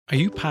Are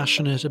you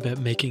passionate about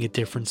making a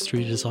difference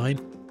through design?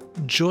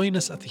 Join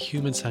us at the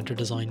Human Centered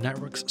Design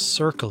Network's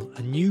Circle,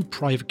 a new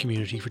private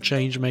community for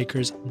change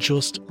makers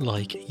just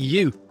like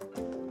you.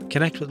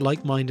 Connect with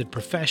like-minded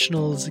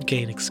professionals,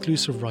 gain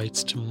exclusive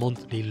rights to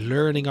monthly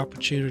learning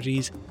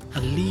opportunities,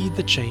 and lead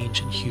the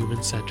change in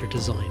human-centered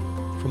design.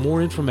 For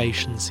more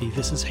information, see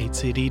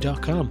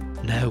thisishcd.com.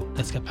 Now,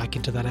 let's get back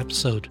into that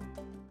episode.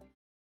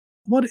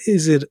 What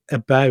is it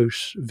about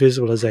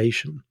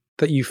visualization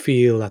that you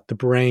feel that the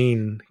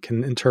brain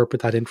can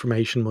interpret that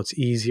information much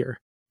easier?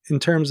 In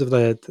terms of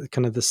the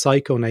kind of the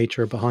psycho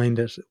nature behind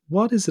it,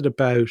 what is it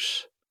about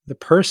the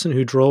person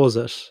who draws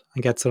it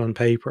and gets it on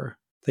paper?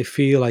 They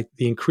feel like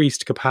the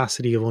increased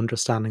capacity of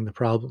understanding the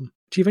problem.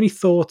 Do you have any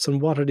thoughts on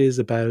what it is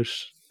about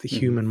the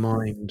human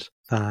mind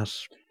that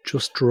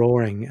just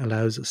drawing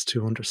allows us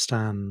to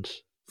understand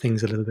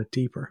things a little bit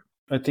deeper?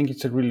 I think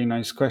it's a really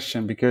nice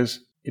question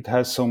because it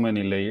has so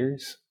many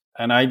layers.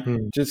 And I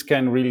just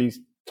can really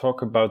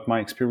talk about my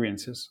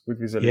experiences with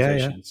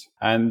visualizations.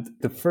 Yeah. And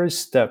the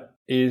first step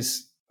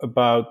is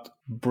about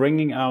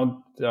bringing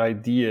out the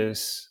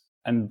ideas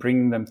and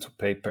bringing them to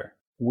paper,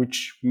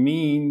 which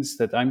means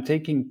that I'm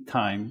taking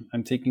time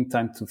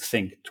to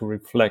think, to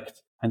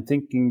reflect, and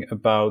thinking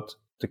about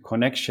the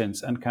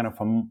connections and kind of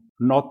a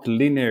not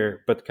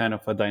linear, but kind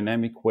of a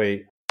dynamic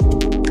way.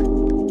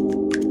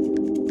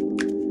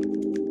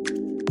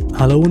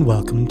 Hello and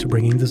welcome to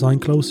Bringing Design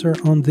Closer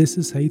on This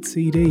Is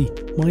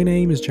HCD. My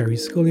name is Jerry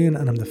Scullion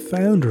and I'm the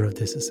founder of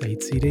This Is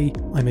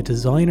HCD. I'm a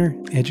designer,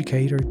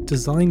 educator,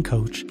 design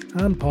coach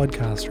and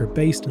podcaster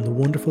based in the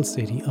wonderful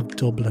city of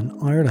Dublin,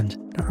 Ireland.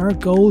 Now, our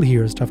goal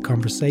here is to have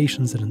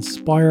conversations that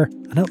inspire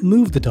and help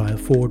move the dial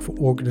forward for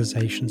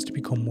organisations to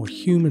become more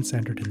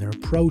human-centred in their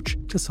approach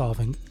to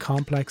solving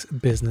complex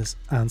business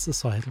and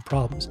societal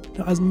problems.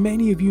 Now, as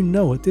many of you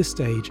know at this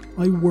stage,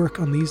 I work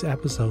on these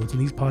episodes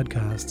and these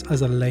podcasts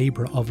as a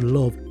labour of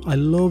love. I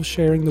love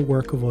sharing the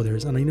work of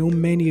others, and I know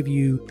many of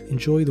you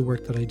enjoy the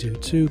work that I do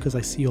too because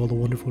I see all the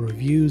wonderful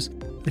reviews.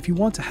 If you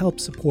want to help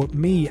support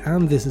me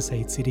and This Is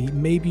HCD,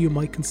 maybe you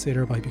might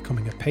consider by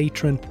becoming a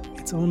patron.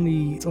 It's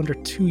under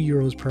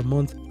 €2 per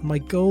month. My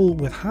goal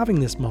with having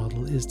this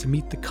model is to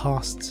meet the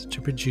costs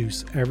to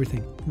produce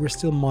everything. We're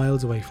still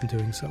miles away from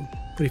doing so.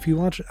 But if you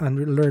want to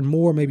learn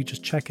more, maybe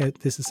just check out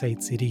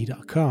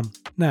thisishcd.com.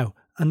 Now,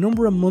 a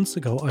number of months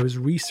ago, I was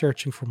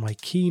researching for my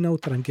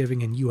keynote that I'm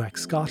giving in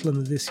UX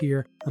Scotland this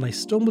year, and I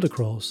stumbled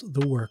across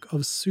the work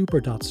of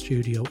Superdot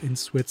Studio in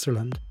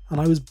Switzerland. And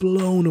I was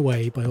blown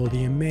away by all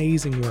the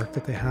amazing work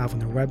that they have on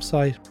their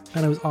website.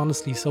 And I was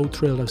honestly so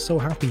thrilled, I was so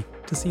happy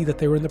to see that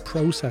they were in the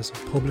process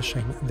of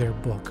publishing their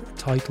book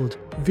titled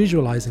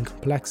Visualising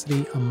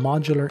Complexity, a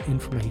Modular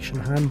Information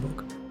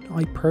Handbook.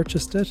 I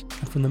purchased it,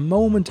 and from the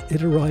moment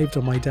it arrived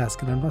on my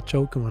desk, and I'm not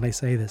joking when I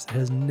say this, it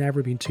has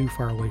never been too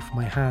far away from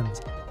my hands.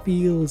 It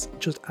feels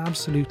just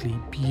absolutely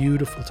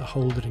beautiful to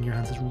hold it in your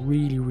hands.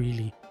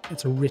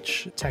 It's a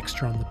rich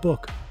texture on the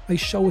book. I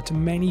show it to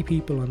many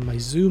people on my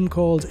Zoom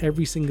calls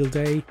every single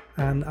day,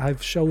 and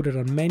I've showed it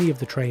on many of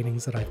the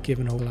trainings that I've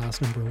given over the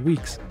last number of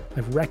weeks.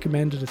 I've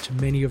recommended it to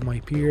many of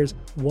my peers.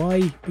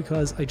 Why?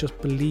 Because I just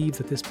believe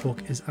that this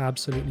book is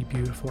absolutely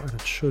beautiful and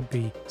it should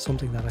be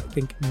something that I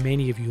think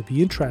many of you will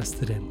be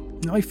interested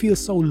in. Now, I feel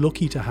so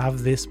lucky to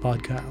have this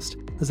podcast,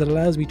 as it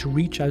allows me to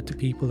reach out to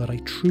people that I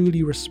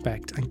truly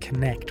respect and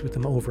connect with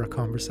them over a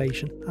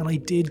conversation. And I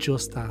did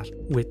just that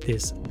with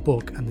this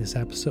book and this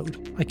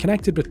episode. I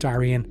connected with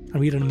Darjan and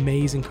we had an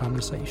amazing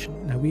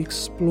conversation. Now, we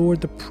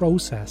explored the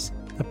process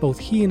that both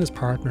he and his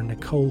partner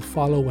Nicole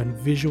follow when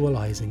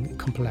visualizing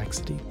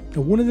complexity.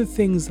 Now, one of the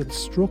things that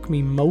struck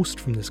me most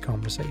from this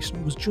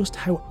conversation was just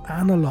how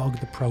analog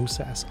the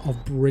process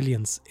of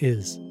brilliance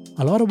is.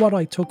 A lot of what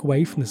I took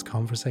away from this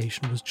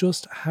conversation was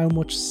just how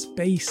much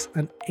space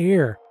and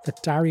air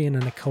that Darjan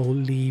and Nicole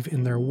leave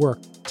in their work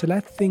to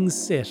let things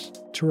sit,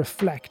 to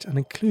reflect and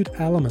include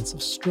elements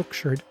of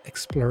structured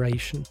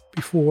exploration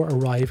before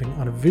arriving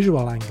on a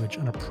visual language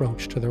and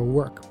approach to their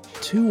work.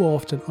 Too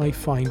often I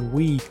find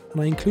we,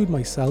 and I include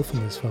myself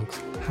in this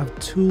folks, have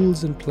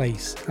tools in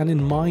place and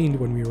in mind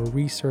when we were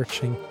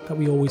researching that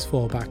we always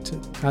fall back to.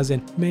 As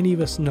in, many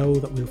of us know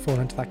that we'll fall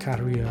into that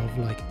category of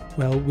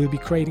we'll be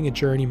creating a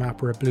journey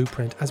map or a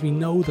blueprint as we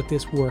know that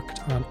this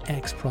worked on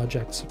X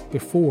projects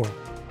before.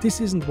 This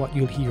isn't what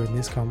you'll hear in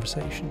this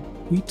conversation.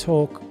 We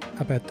talk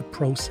about the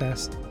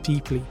process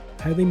deeply,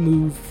 how they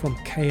move from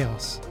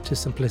chaos to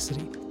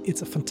simplicity.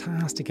 It's a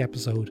fantastic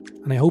episode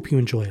and I hope you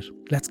enjoy it.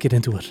 Let's get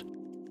into it.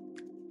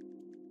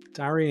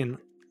 Darjan,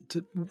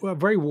 a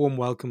very warm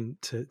welcome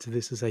to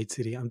This Is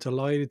HCD. I'm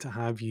delighted to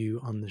have you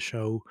on the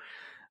show.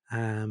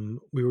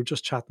 We were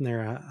just chatting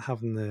there,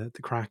 having the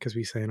crack, as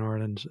we say in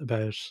Ireland,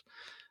 about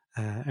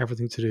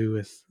everything to do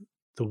with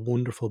the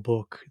wonderful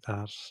book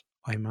that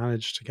I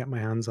managed to get my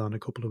hands on a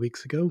couple of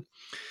weeks ago.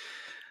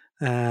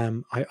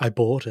 I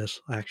bought it.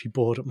 I actually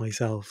bought it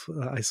myself.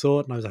 I saw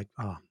it and I was like,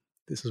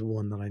 this is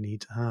one that I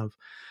need to have.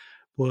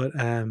 But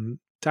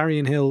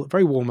Darjan Hill,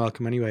 very warm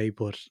welcome anyway,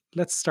 but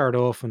let's start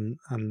off and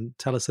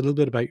tell us a little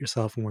bit about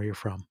yourself and where you're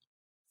from.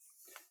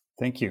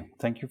 Thank you.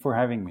 Thank you for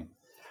having me.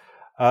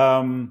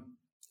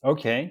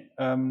 Okay.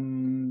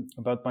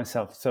 About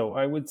myself. So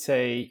I would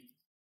say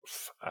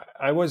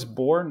I was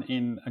born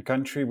in a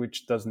country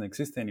which doesn't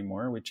exist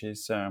anymore, which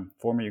is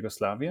former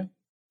Yugoslavia,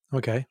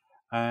 Okay.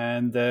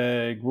 and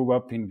grew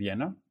up in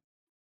Vienna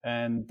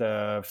and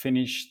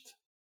finished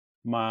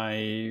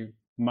my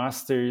my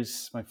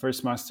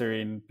first master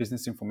in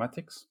business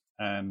informatics,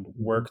 and Mhm.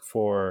 worked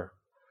for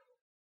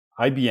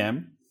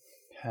IBM,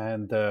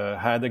 and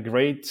had a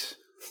great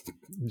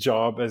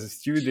job as a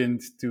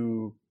student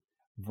to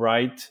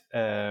write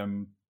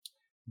the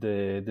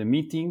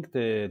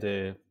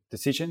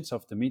decisions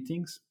of the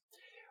meetings,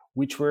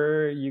 which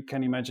were, you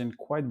can imagine,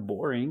 quite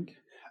boring.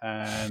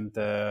 And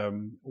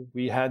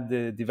we had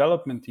the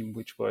development team,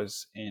 which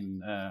was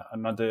in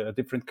a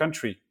different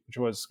country, which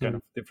was kind Mhm.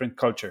 of different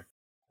culture.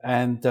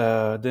 And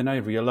then I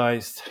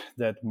realized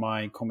that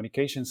my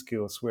communication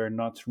skills were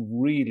not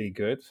really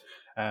good,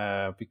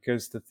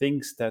 because the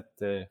things that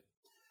the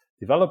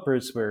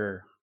developers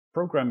were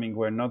programming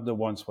were not the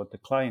ones what the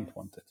client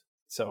wanted.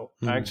 So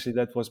Mhm. actually,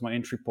 that was my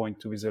entry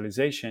point to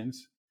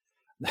visualizations.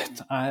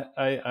 That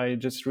I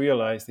just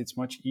realized it's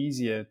much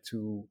easier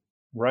to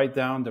write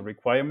down the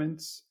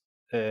requirements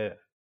uh,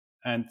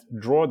 and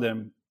draw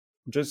them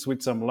just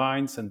with some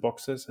lines and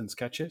boxes and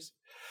sketches.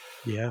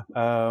 Yeah.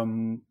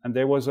 And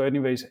there was,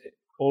 anyways,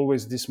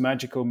 always this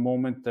magical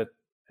moment that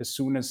as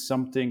soon as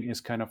something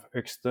is kind of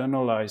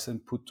externalized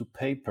and put to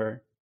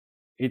paper,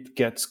 it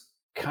gets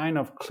kind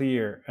of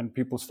clear and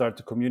people start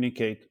to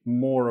communicate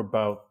more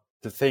about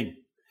the thing.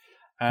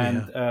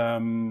 Yeah.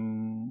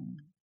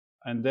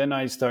 And then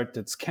I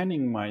started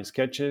scanning my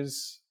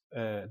sketches.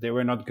 They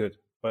were not good,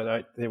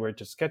 but they were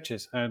just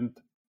sketches. And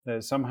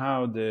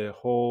somehow the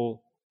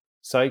whole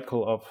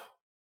cycle of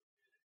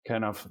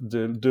kind of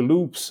the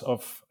loops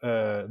of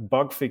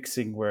bug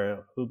fixing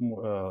were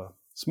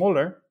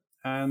smaller,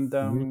 and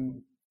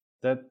Mhm.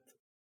 that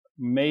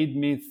made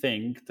me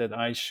think that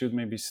I should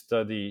maybe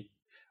study,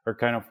 or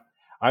kind of,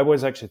 I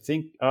was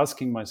actually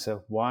asking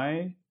myself,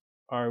 why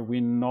are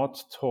we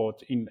not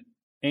taught in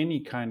any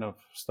kind of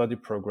study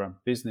program,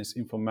 business,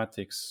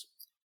 informatics,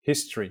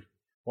 history?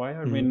 Why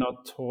are we Mhm.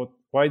 not taught?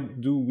 Why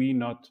do we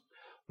not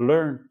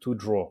learn to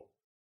draw,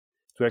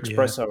 to Yeah.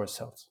 express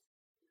ourselves?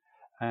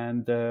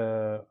 And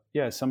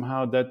yeah,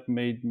 somehow that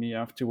made me,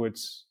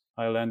 afterwards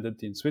I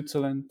landed in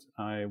Switzerland.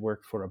 I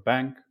worked for a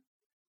bank,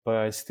 but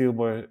I still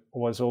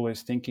was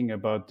always thinking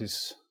about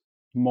this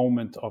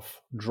moment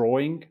of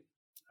drawing.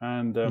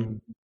 And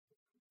Mhm.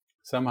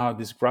 somehow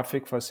this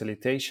graphic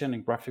facilitation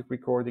and graphic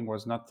recording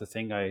was not the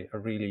thing I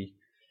really,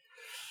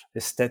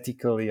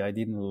 aesthetically, I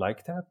didn't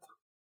like that.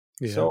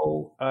 Yeah.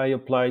 So I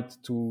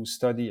applied to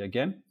study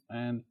again,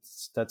 and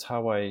that's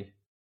how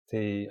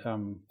they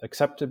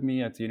accepted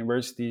me at the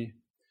University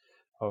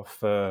of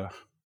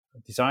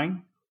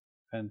Design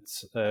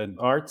and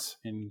Arts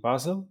in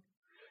Basel,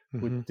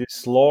 with Mhm.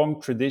 this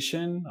long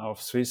tradition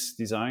of Swiss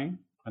design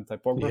and Yeah.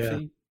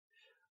 typography.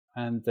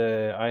 And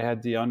I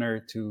had the honor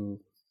to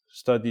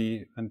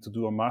study and to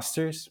do a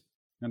master's,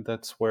 and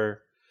that's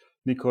where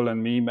Nicole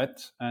and me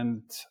met.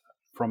 And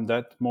from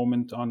that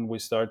moment on, we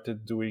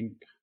started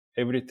doing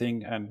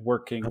everything and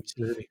working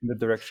Absolutely. in the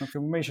direction of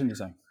information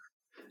design.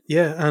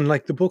 Yeah, and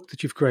like the book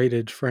that you've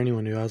created, for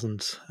anyone who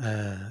hasn't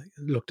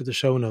looked at the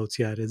show notes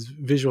yet, is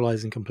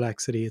Visualizing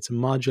Complexity. It's a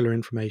modular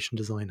information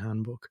design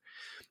handbook.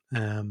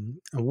 And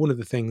one of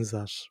the things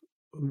that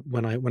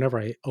whenever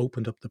I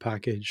opened up the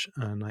package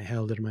and I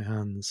held it in my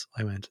hands,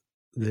 I went,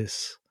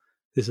 "This,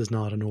 this is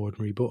not an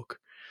ordinary book."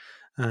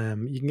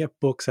 You can get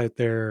books out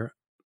there,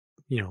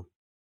 you know,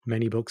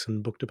 many books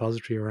in Book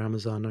Depository or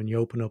Amazon, and you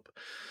open up,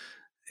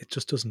 it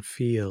just doesn't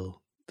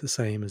feel the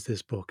same as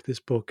this book. This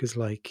book is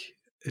like,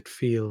 it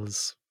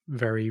feels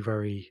very,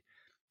 very.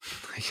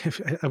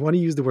 I want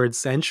to use the word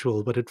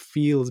sensual, but it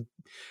feels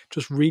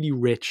just really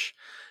rich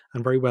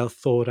and very well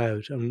thought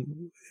out.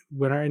 And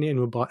when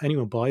anyone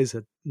buys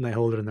it and they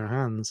hold it in their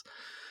hands,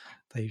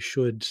 they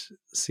should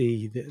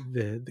see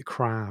the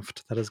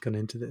craft that has gone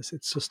into this.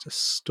 It's just a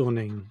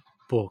stunning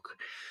book,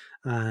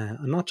 and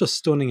not just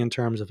stunning in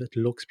terms of it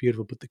looks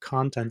beautiful, but the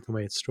content and the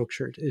way it's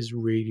structured is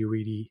really,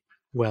 really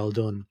well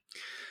done.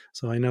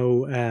 So I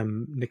know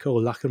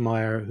Nicole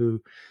Lachenmeyer,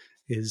 who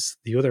is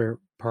the other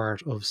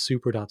part of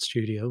Superdot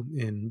Studio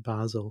in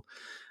Basel.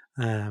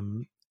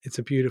 It's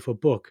a beautiful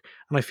book.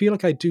 And I feel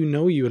like I do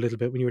know you a little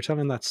bit when you were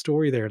telling that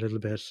story there a little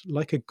bit,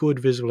 like a good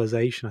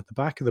visualization at the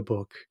back of the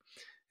book.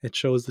 It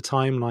shows the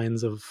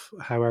timelines of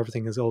how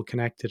everything is all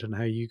connected and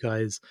how you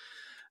guys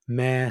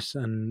met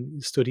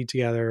and studied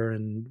together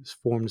and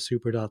formed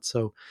Superdot.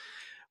 So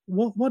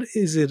what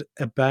is it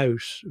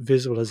about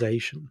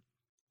visualization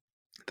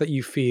that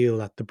you feel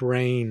that the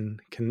brain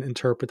can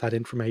interpret that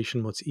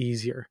information much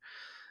easier?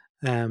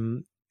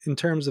 Um, in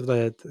terms of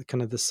the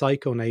kind of the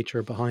psycho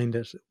nature behind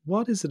it,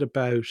 what is it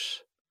about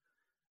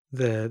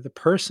the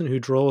person who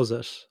draws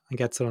it and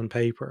gets it on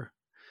paper?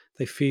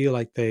 They feel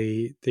like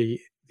the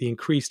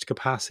increased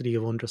capacity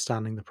of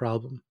understanding the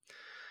problem.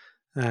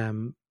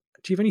 Do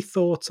you have any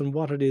thoughts on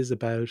what it is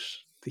about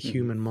the Mhm.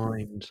 human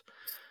mind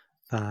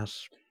that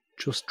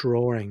just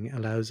drawing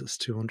allows us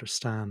to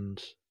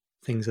understand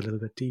things a little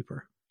bit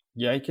deeper?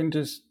 Yeah,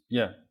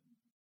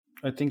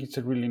 I think it's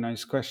a really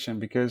nice question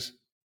because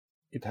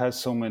it has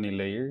so many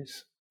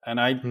layers. And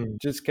I Mm.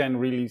 just can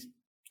really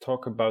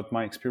talk about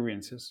my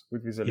experiences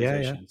with Yeah.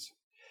 visualizations.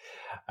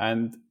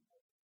 And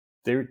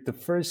the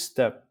first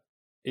step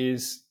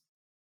is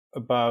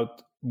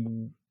about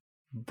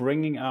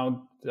bringing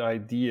out the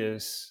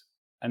ideas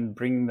and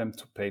bringing them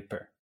to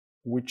paper,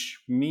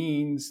 which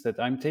means that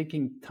I'm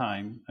taking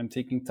time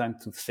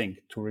to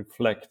think, to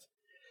reflect,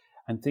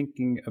 and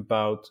thinking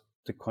about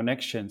the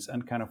connections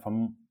and kind of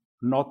a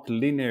not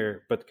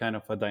linear, but kind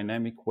of a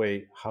dynamic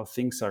way how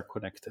things are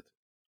connected.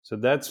 So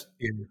that's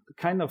Yeah.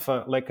 kind of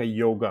like a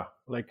yoga,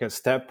 like a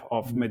step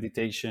of Mm.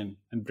 meditation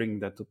and bringing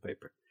that to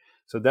paper.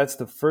 So that's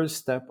the first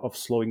step of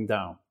slowing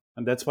down.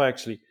 And that's why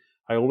actually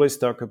I always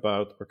talk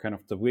about, or kind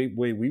of the way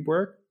we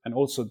work, and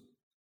also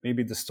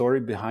maybe the story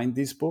behind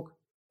this book.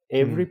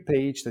 Every Mm.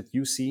 page that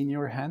you see in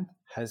your hand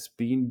has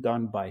been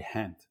done by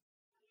hand.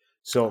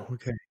 So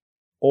Okay.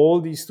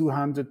 all these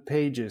 200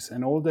 pages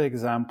and all the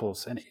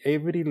examples and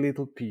every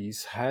little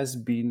piece has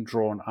been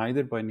drawn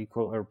either by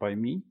Nicole or by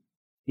me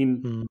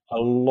in Mm. a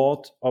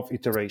lot of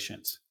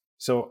iterations.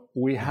 So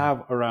we Yeah.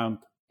 have around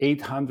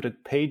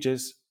 800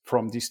 pages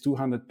from these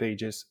 200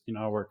 pages in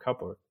our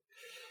cupboard.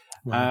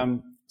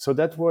 Wow. So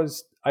that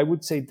was, I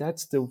would say,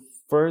 that's the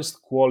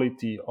first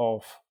quality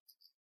of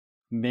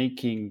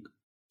making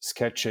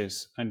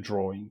sketches and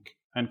drawing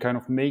and kind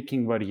of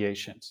making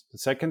variations. The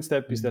second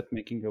step is Mm. that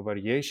making a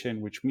variation,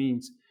 which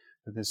means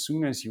that as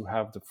soon as you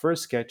have the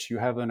first sketch, you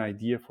have an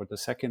idea for the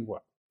second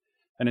one.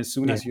 And as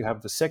soon Yeah. as you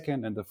have the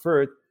second and the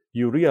third,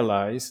 you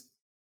realize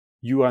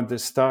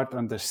start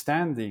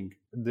understanding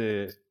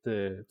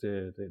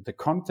the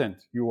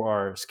content you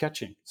are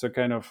sketching. So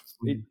kind of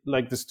Mm.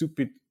 like the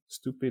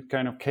stupid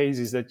kind of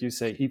cases that you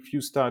say, if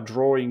you start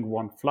drawing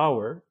one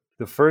flower,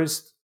 the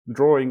first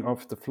drawing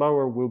of the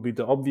flower will be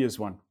the obvious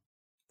one.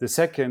 The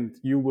second,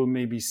 you will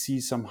maybe see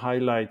some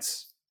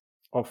highlights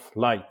of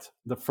light.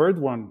 The third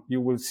one,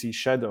 you will see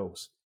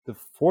shadows. The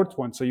fourth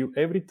one, so you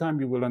every time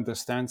you will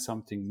understand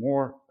something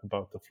more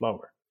about the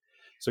flower.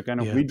 So kind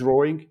of Yeah.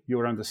 redrawing,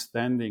 your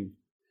understanding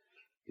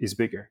is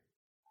bigger.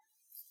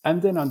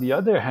 And then on the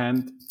other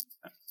hand,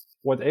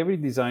 what every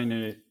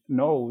designer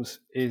knows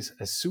is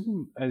as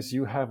soon as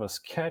you have a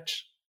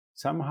sketch,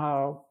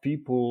 somehow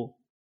people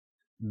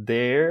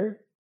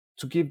dare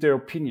to give their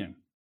opinion.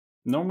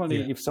 Yeah.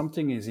 Normally, if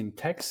something is in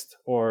text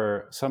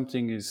or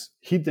something is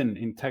hidden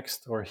in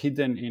text or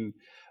hidden in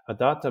a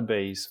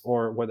database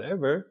or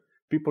whatever,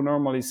 people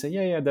normally say,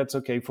 yeah, that's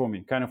okay for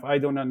me. Kind of, I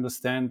don't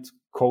understand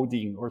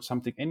coding or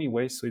something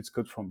anyway, so it's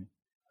good for me.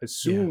 As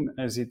Yeah. soon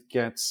as it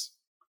gets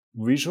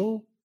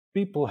visual,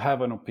 people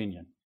have an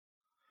opinion,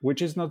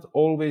 which is not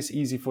always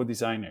easy for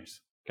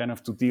designers, kind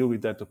of to deal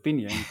with that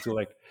opinion, to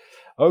like,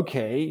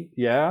 okay,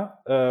 yeah.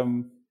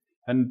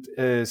 And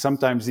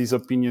sometimes these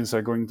opinions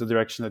are going to the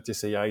direction that you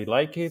say, I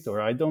like it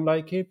or I don't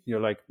like it. You're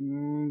like,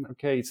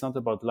 okay, it's not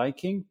about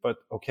liking, but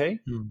okay.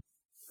 Mm.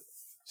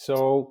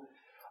 So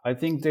I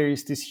think there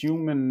is this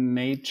human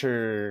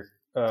nature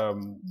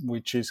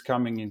which is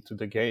coming into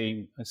the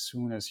game as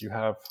soon as you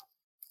have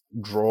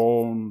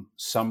drawn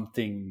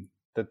something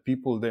that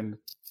people then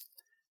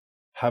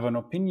have an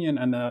opinion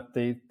and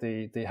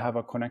they have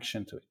a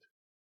connection to it.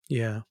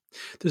 Yeah.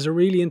 There's a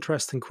really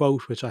interesting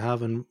quote which I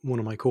have in one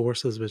of my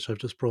courses, which I've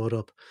just brought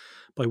up,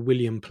 by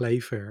William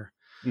Playfair.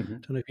 Mm-hmm.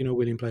 Don't know if you know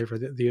William Playfair,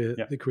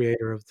 Yeah. the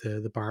creator of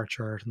the bar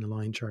chart and the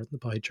line chart and the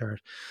pie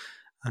chart.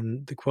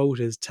 And the quote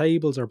is,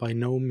 tables are by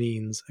no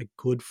means a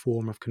good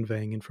form of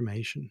conveying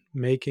information.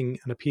 Making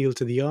an appeal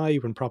to the eye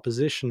when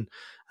proposition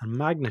and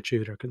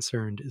magnitude are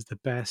concerned is the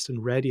best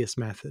and readiest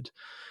method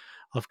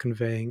of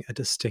conveying a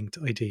distinct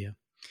idea.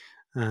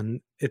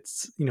 And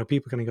it's,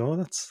 people kind of go, oh,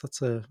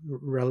 that's a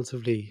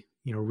relatively,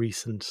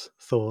 recent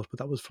thought, but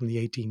that was from the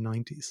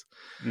 1890s.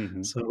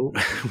 Mm-hmm. So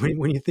Mm-hmm.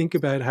 when you think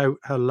about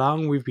how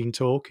long we've been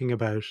talking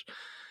about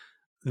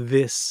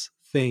this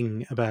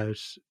thing about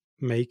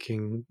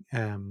making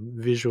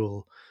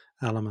visual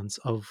elements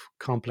of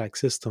complex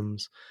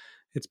systems,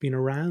 it's been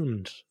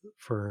around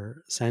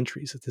for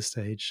centuries at this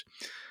stage.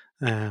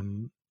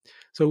 Um,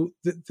 so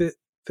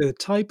the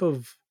type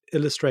of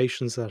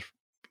illustrations that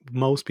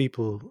most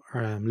people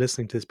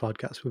listening to this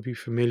podcast would be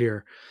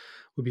familiar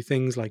would be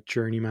things like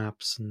journey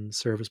maps and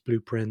service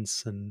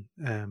blueprints and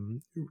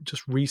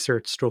just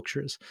research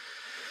structures,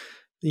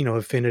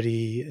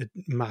 affinity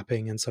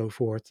mapping and so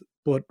forth.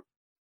 But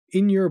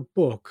in your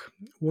book,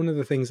 one of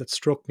the things that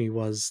struck me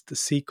was the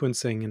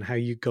sequencing and how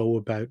you go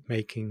about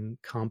making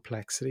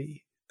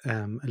complexity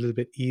a little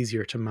bit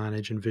easier to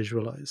manage and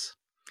visualize.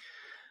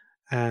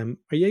 Are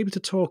you able to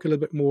talk a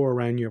little bit more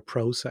around your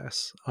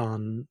process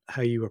on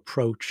how you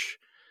approach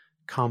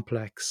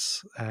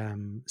complex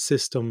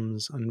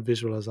systems and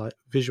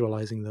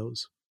visualizing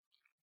those?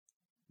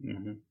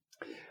 Mm-hmm.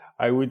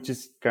 I would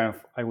just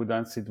I would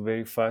answer it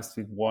very fast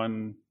with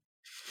one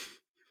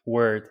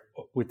word,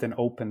 with an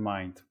open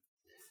mind.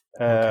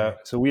 Okay.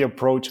 So we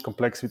approach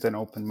complex with an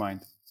open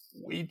mind,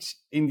 which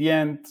in the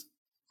end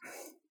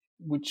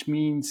which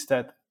means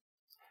that,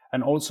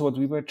 and also what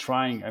we were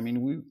trying, I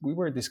mean, we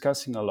were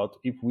discussing a lot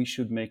if we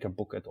should make a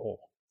book at all.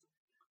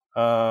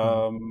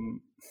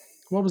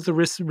 What was the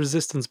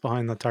resistance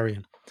behind that,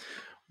 Darjan?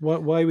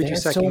 Why would you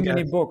second so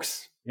many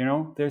books,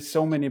 there's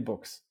so many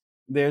books.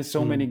 There's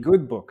so many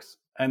good books.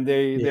 And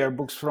they are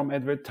books from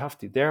Edward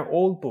Tufte. They're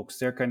old books.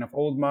 They're kind of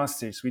old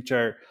masters, which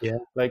are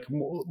like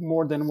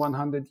more than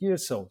 100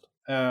 years old.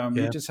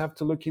 You just have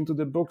to look into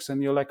the books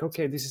and you're like,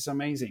 okay, this is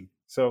amazing.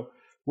 So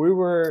we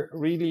were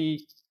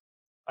really,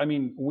 I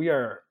mean,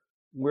 we're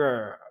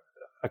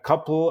a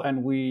couple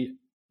and we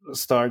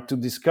start to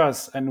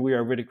discuss and we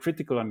are very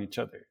critical on each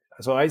other.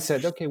 So I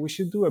said, okay, we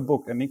should do a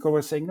book. And Nico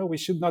was saying, no, we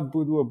should not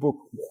do a book.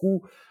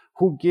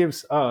 Who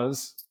gives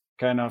us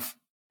kind of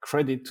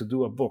credit to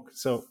do a book?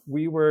 So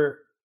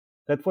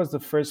that was the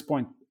first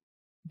point.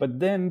 But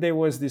then there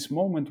was this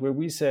moment where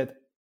we said,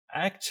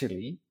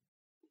 actually,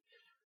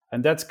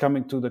 and that's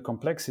coming to the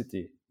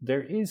complexity,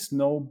 there is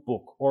no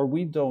book, or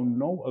we don't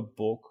know a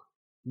book,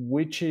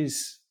 which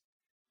is,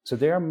 so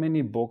there are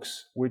many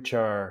books which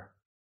are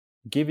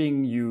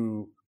giving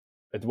you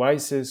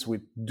advices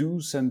with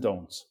do's and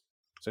don'ts.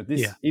 So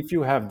this, if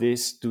you have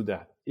this, do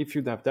that. If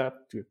you have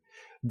that, do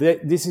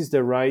this is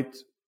the right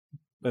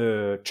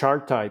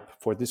chart type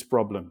for this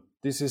problem.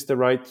 This is the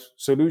right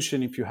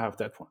solution if you have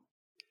that one.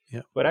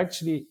 Yeah. But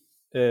actually,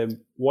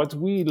 what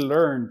we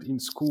learned in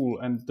school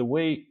and the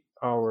way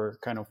our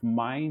kind of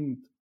mind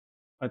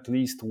at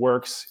least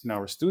works in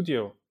our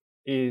studio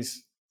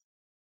is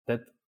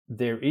that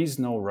there is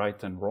no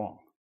right and wrong.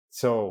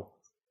 So,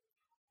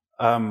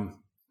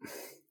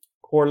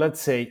 or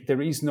let's say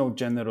there is no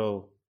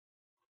general,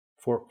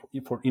 for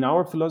in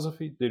our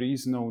philosophy, there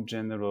is no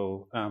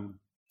general, how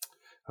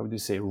would you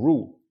say,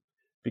 rule?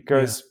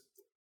 Because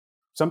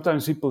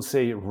sometimes people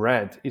say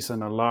red is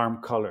an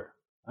alarm color.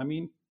 I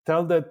mean,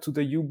 tell that to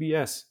the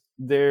UBS.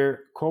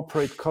 Their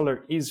corporate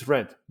color is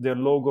red. Their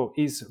logo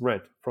is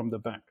red from the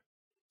bank.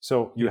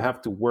 So you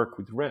have to work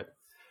with red.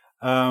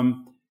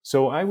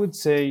 So I would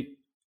say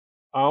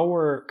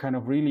our kind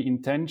of really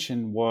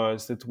intention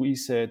was that we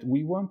said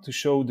we want to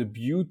show the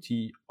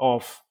beauty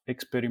of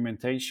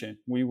experimentation.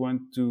 We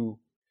want to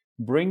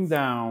bring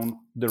down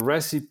the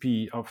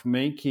recipe of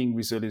making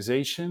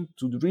visualization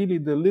to really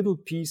the little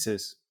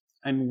pieces,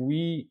 and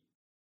we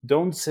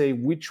don't say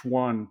which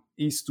one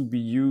is to be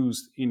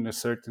used in a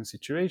certain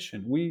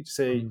situation. We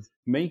say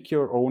make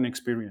your own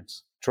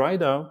experience, try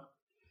it out,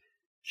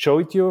 show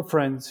it to your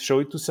friends, show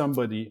it to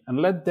somebody, and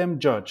let them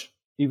judge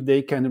if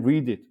they can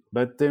read it.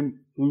 Let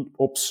them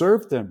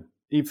observe them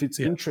if it's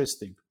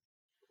interesting.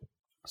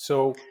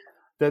 So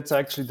that's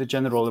actually the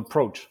general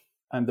approach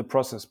and the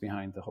process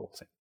behind the whole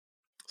thing.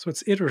 So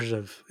it's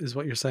iterative, is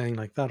what you're saying,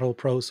 like that whole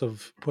process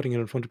of putting it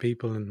in front of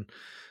people and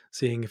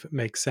seeing if it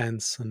makes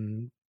sense.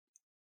 And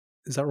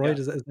is that right?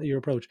 Is that your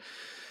approach?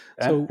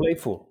 And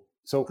playful.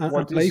 So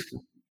what is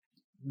playful.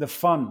 The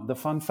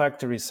fun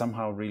factor is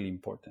somehow really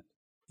important.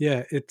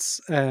 Yeah,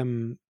 it's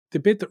the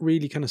bit that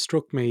really kind of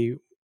struck me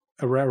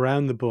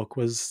around the book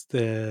was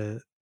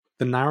the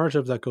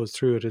narrative that goes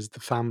through it is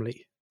the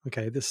family.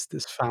 Okay, this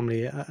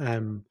family.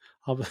 Do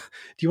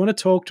you want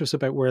to talk to us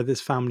about where this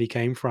family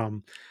came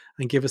from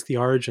and give us the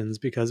origins?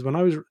 Because when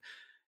I was,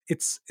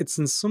 it's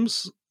in some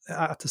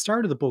at the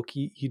start of the book,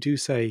 you do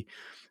say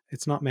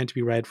it's not meant to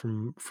be read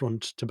from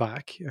front to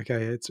back.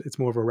 Okay, it's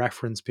more of a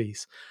reference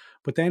piece.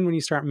 But then when you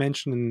start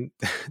mentioning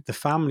the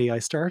family, I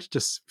start to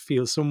just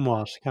feel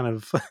somewhat kind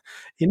of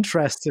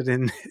interested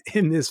in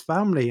this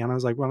family. And I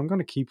was like, well, I'm going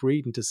to keep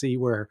reading to see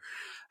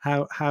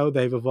how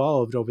they've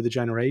evolved over the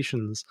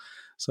generations.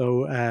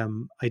 So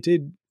I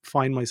did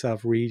find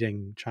myself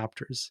reading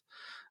chapters.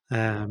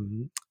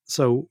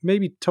 So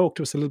maybe talk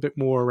to us a little bit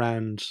more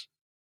around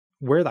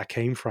where that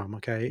came from,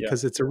 okay?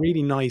 Because it's a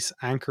really nice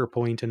anchor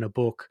point in a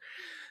book.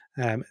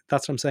 That's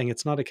what I'm saying.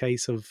 It's not a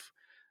case of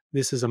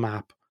this is a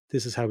map,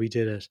 this is how we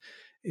did it.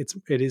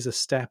 It is a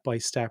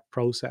step-by-step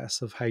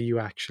process of how you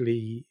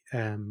actually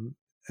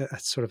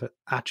sort of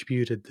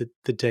attributed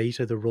the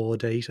data, the raw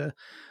data,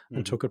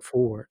 and took it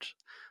forward.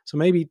 So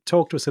maybe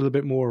talk to us a little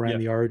bit more around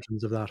the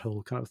origins of that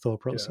whole kind of thought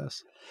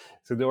process.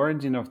 So the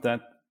origin of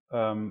that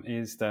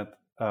is that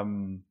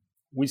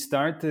we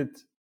started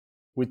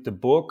with the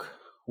book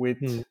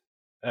in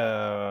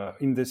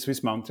the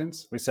Swiss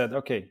mountains. We said,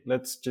 okay,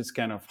 let's just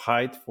kind of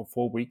hide for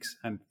 4 weeks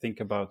and think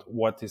about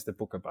what is the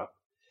book about.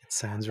 It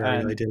sounds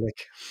very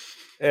idyllic.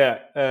 Yeah,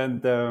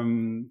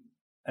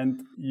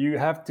 and you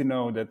have to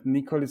know that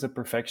Nicole is a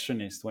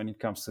perfectionist when it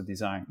comes to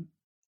design.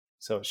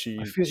 So she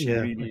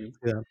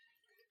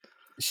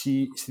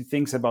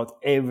thinks about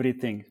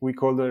everything. We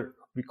call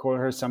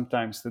her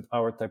sometimes that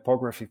our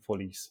typography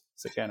police.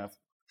 So kind of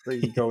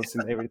really goes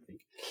in everything.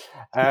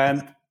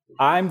 And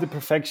I'm the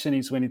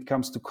perfectionist when it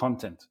comes to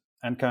content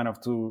and kind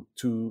of to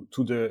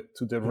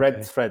the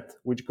red thread,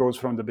 which goes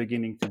from the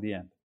beginning to the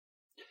end.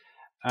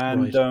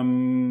 And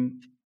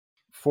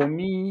for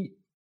me,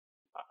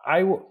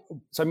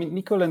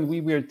 Nicole and we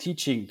were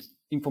teaching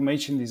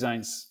information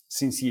designs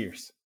since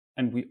years,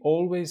 and we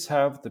always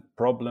have the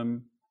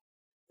problem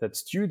that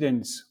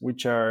students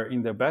which are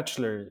in their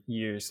bachelor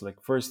years,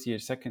 like first year,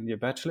 second year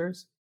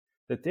bachelors,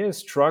 that they're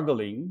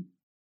struggling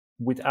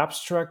with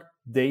abstract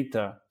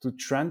data to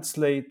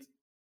translate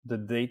the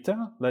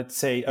data, let's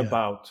say Yeah.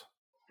 about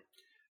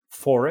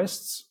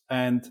forests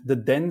and the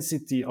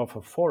density of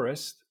a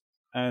forest,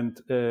 and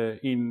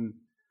in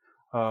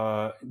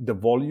the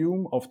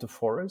volume of the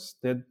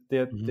forest, that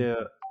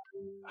they're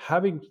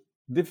having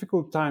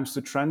difficult times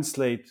to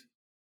translate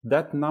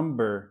that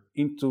number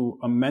into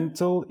a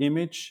mental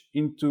image,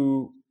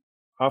 into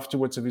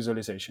afterwards a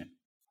visualization.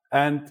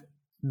 And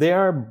there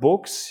are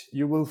books,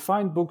 you will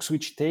find books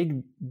which take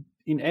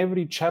in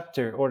every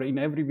chapter or in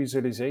every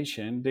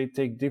visualization, they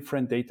take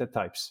different data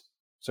types.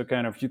 So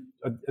kind of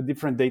a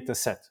different data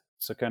set.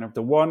 So kind of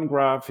the one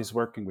graph is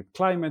working with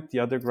climate, the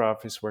other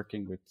graph is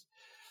working with,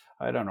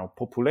 I don't know,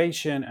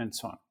 population and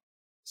so on.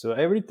 So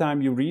every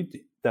time you read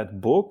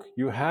that book,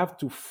 you have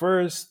to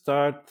first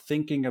start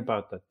thinking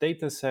about that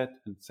data set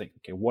and think,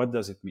 okay, what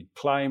does it mean,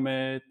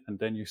 climate? And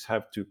then you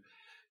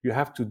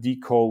have to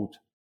decode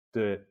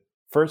the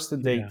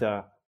first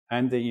data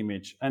and the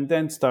image, and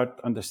then start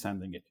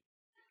understanding it.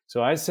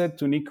 So I said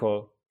to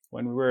Nicole,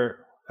 when we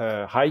were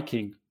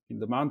hiking in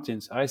the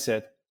mountains, I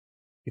said,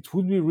 it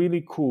would be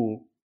really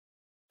cool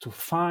to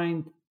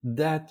find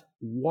that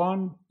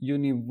one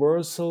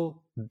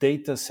universal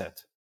data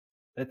set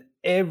that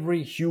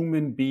every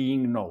human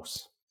being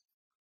knows.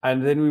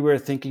 And then we were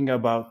thinking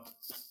about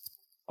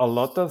a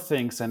lot of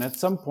things. And at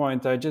some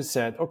point, I just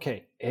said,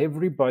 okay,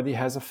 everybody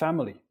has a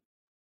family.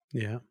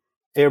 Yeah.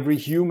 Every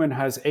human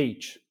has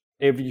age.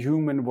 Every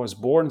human was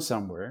born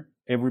somewhere.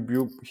 Every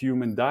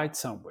human died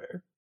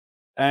somewhere.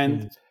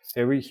 And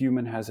every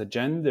human has a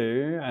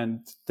gender.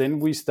 And then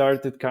we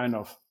started kind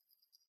of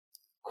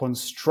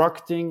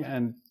constructing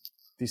and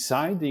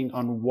deciding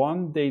on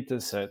one data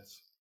set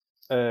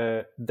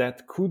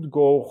that could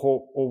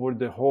go over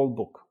the whole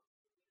book.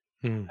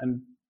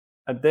 And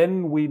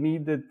then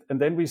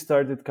we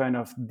started kind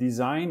of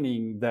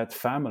designing that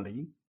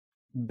family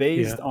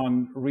based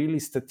on really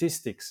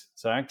statistics.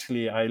 So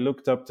actually, I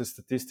looked up the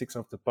statistics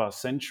of the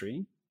past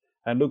century.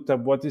 I looked up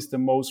what is the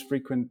most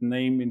frequent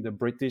name in the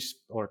British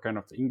or kind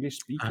of the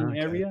English-speaking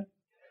area,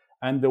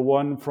 and the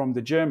one from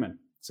the German.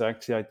 So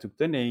actually, I took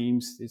the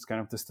names, it's kind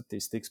of the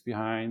statistics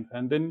behind,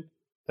 and then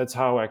that's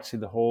how actually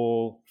the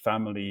whole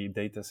family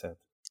data set.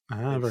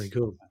 Very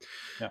cool.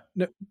 Yeah.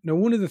 Now,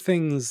 one of the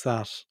things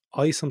that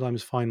I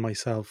sometimes find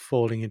myself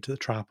falling into the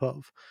trap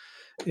of,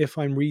 if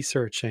I'm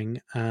researching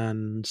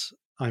and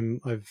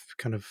I've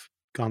kind of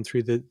gone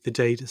through the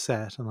data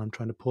set and I'm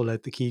trying to pull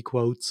out the key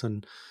quotes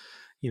and,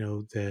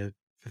 the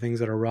things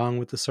that are wrong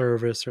with the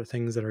service or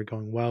things that are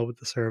going well with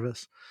the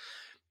service,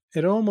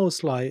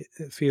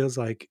 it feels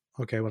like,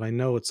 okay, well, I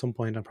know at some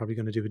point I'm probably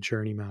going to do a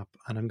journey map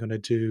and I'm going to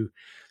do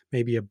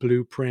maybe a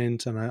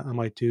blueprint, and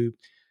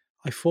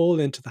I fall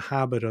into the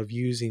habit of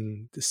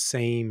using the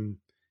same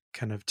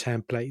kind of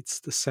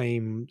templates, the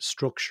same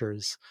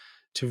structures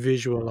to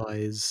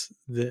visualize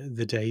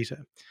the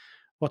data.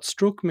 What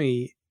struck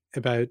me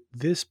about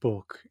this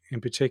book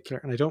in particular,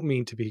 and I don't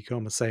mean to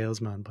become a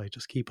salesman by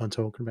just keep on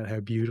talking about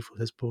how beautiful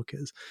this book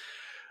is,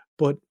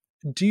 but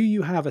do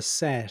you have a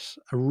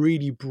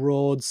really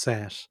broad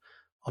set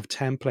of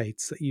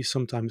templates that you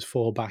sometimes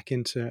fall back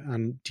into?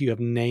 And do you have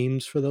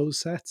names for those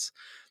sets?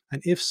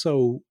 And if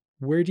so,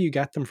 where do you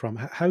get them from?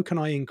 How can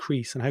I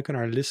increase, and how can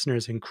our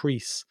listeners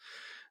increase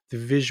the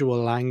visual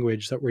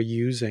language that we're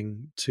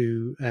using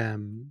to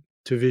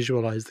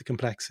visualize the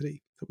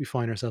complexity that we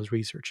find ourselves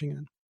researching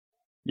in?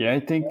 Yeah,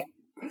 I think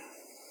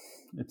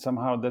it's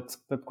somehow that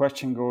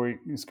question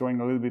is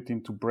going a little bit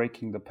into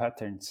breaking the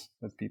patterns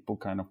that people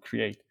kind of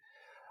create.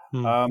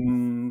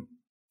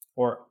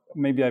 Or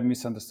maybe I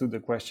misunderstood the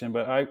question,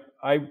 but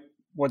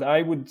what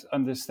I would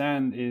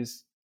understand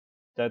is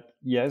that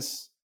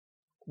yes,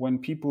 when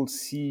people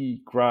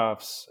see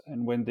graphs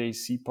and when they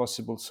see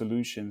possible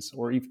solutions,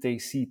 or if they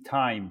see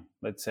time,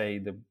 let's say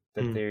that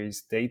there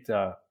is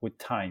data with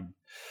time,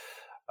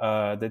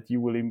 that you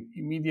will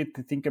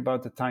immediately think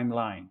about the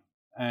timeline.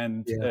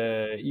 And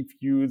if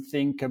you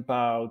think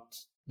about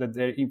that,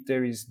 if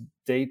there is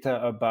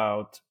data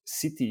about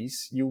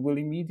cities, you will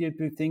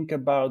immediately think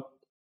about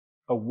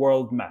a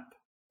world map.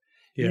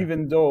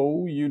 Even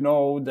though you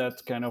know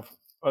that kind of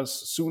as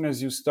soon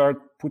as you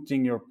start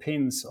putting your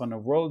pins on a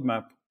world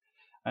map,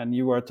 and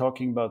you are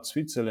talking about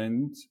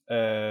Switzerland,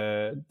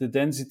 the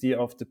density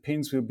of the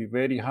pins will be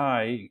very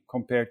high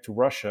compared to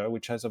Russia,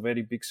 which has a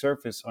very big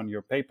surface on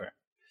your paper.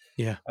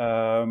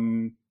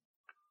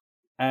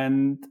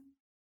 And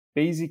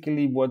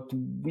basically what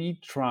we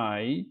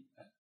try,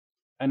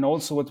 and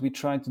also what we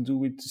try to do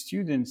with the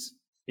students,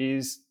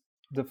 is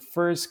the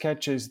first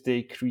sketches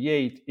they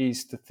create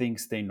is the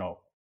things they know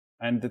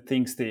and the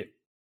things they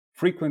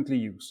frequently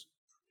use.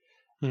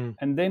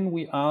 And then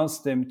we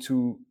ask them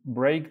to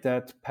break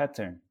that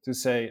pattern, to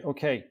say,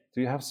 okay,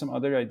 do you have some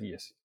other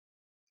ideas?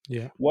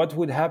 What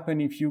would happen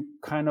if you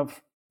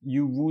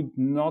would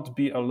not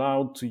be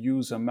allowed to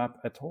use a map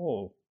at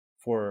all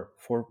for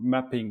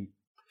mapping,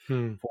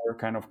 for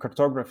kind of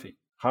cartography?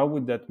 How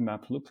would that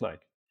map look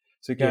like?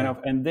 So kind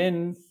of, and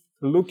then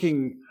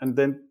looking, and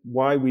then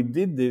why we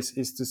did this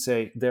is to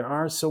say there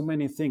are so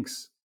many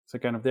things. So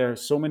kind of, there are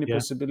so many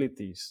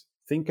possibilities.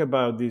 Think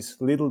about these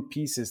little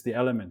pieces, the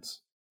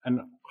elements,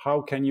 and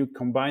how can you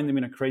combine them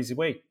in a crazy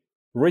way?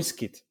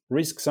 Risk it,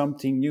 risk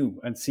something new,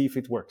 and see if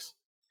it works.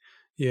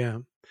 Yeah.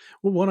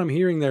 Well, what I'm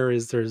hearing there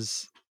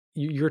is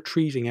you're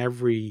treating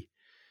every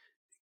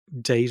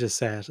data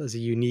set as a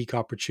unique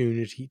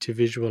opportunity to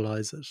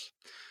visualize it.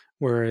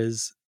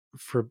 Whereas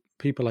for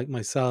people like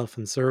myself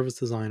and service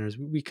designers,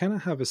 we kind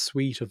of have a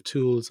suite of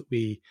tools that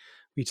we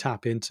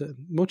tap into,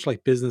 much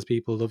like business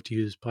people love to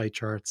use pie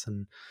charts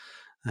and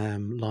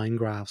line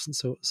graphs and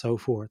so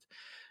forth.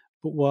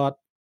 But what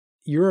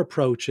your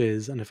approach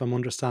is, and if I'm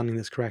understanding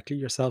this correctly,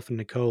 yourself and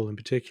Nicole in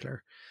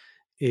particular,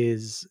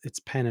 is it's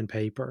pen and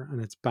paper, and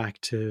it's back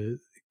to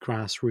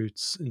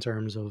grassroots in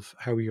terms of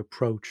how we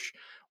approach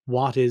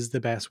what is the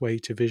best way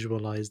to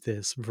visualize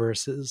this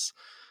versus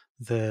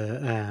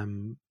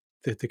the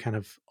kind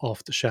of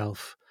off the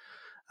shelf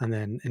and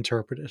then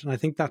interpret it. And I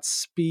think that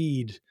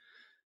speed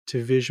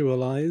to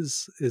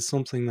visualize is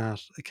something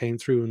that came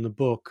through in the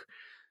book.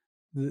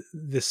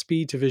 The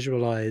speed to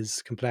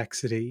visualize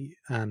complexity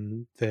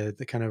and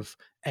the kind of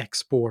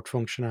export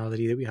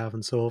functionality that we have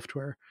in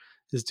software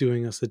is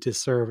doing us a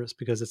disservice,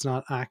 because it's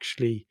not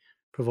actually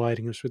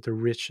providing us with the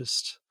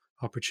richest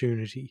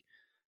opportunity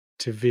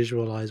to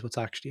visualize what's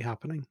actually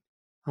happening.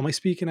 Am I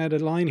speaking out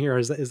of line here?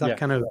 Is that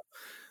kind of,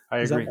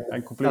 I is that agree. I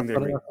that's completely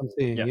what agree. I'm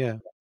saying? Yeah. Yeah.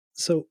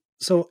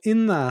 So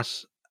in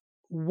that,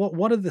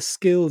 what are the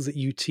skills that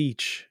you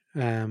teach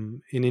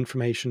in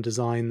information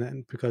design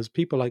then? Because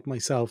people like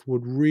myself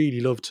would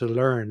really love to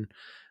learn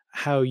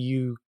how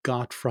you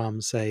got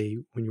from, say,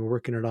 when you were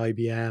working at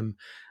IBM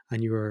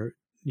and you were,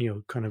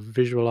 kind of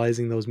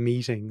visualizing those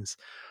meetings.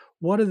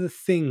 What are the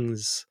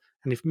things,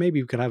 and if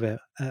maybe we could have a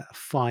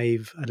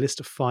list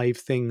of 5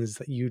 things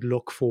that you'd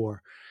look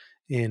for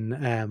in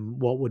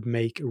what would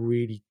make a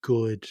really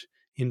good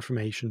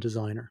information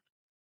designer?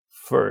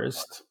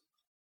 First,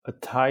 a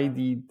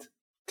tidied,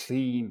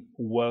 clean,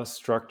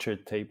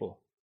 well-structured table.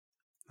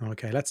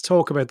 Okay, let's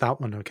talk about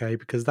that one, okay?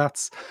 Because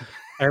that's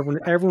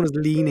everyone is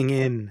leaning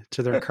in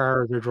to their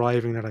car they're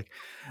driving. They're like,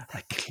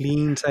 a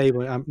clean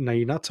table. Now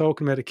you're not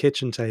talking about a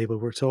kitchen table.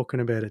 We're talking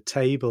about a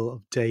table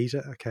of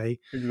data, okay?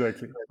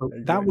 Exactly. So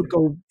that would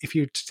Exactly. go, if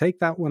you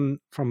take that one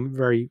from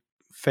very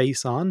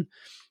face on,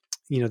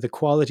 the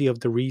quality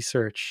of the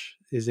research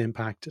is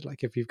impacted.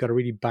 Like if you've got a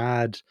really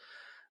bad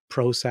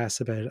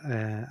process about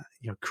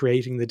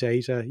creating the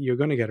data, you're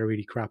going to get a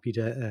really crappy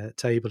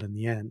table in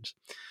the end.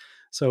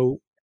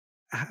 So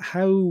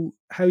how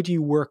do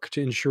you work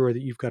to ensure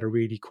that you've got a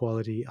really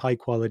high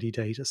quality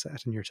data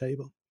set in your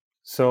table?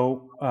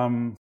 So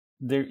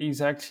there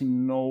is actually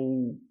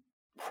no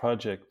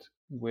project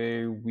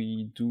where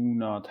we do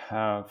not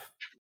have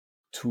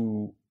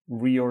to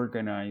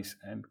reorganize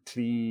and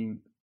clean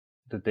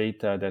the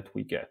data that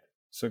we get.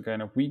 So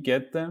kind of we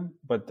get them,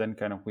 but then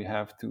kind of we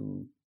have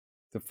to.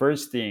 The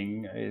first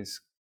thing is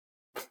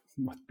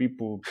what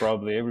people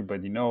probably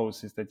everybody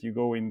knows is that you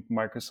go in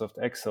Microsoft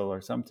Excel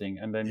or something,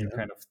 and then you Yeah.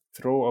 kind of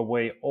throw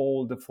away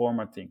all the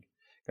formatting,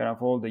 kind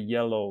of all the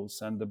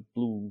yellows and the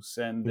blues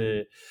and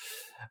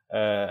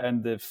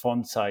the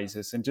font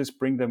sizes, and just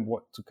bring them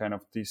to kind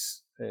of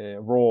this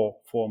raw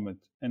format,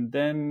 and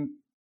then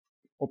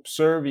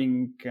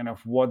observing kind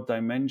of what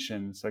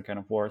dimensions, like kind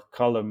of what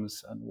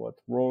columns and what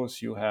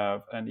rows you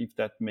have, and if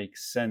that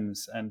makes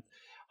sense, and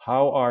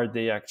how are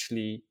they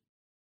actually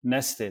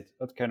nested,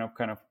 what kind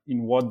of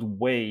in what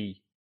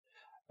way,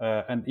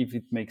 and if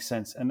it makes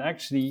sense. And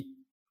actually,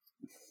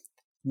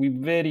 we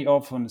very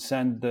often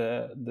send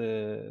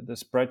the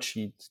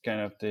spreadsheet,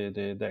 kind of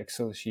the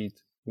Excel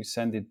sheet. We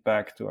send it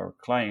back to our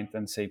client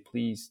and say,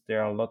 please,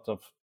 there are a lot of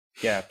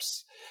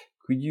gaps.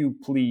 Could you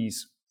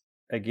please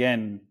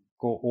again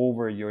go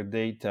over your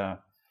data?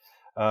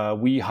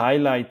 We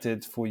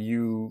highlighted for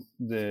you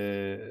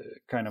the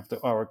kind of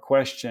our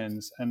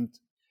questions, and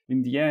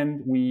in the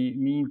end, we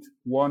need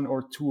 1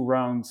 or 2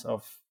 rounds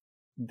of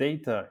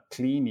data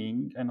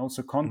cleaning and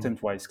also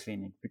content-wise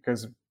cleaning,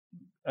 because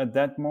at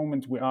that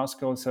moment we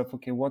ask ourselves,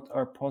 okay, what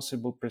are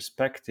possible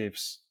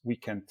perspectives we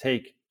can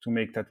take to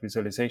make that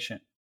visualization?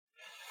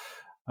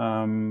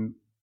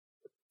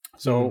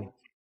 So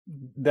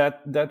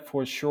that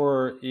for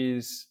sure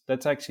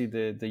that's actually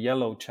the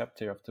yellow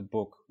chapter of the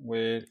book,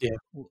 where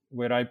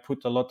I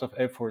put a lot of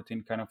effort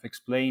in kind of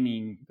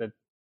explaining that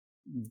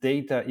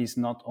data is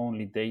not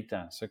only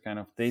data. So kind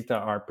of data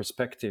are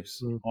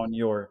perspectives on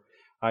your,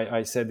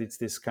 I said it's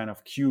this kind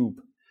of cube,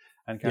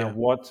 and kind of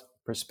what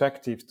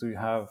perspective do you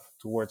have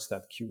towards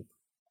that cube.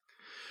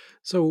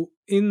 So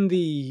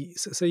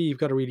say you've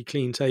got a really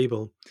clean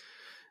table,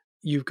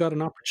 you've got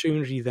an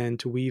opportunity then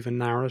to weave a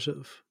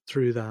narrative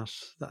through that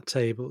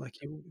table, like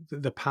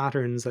the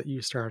patterns that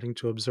you're starting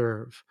to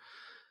observe.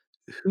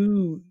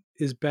 Who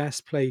is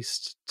best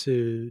placed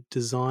to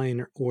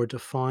design or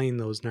define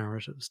those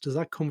narratives? Does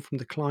that come from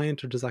the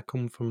client or does that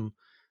come from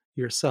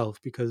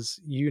yourself? Because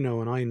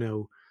and I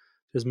know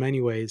there's many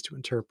ways to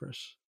interpret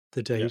the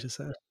Yeah. data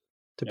set Yeah.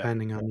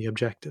 depending on the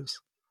objectives.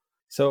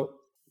 So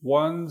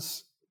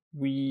once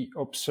we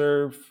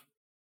observe,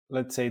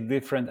 let's say,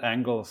 different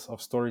angles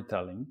of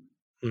storytelling,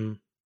 mm,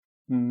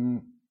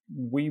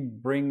 we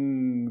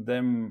bring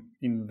them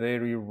in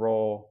very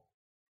raw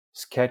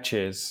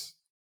sketches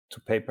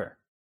to paper.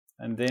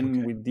 And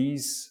then with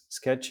these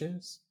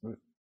sketches,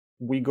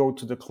 we go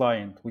to the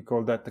client. We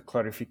call that the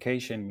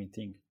clarification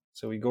meeting.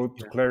 So we go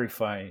to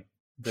clarify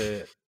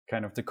the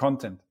kind of the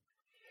content.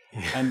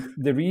 Yeah. And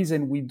the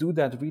reason we do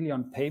that really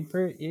on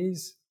paper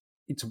is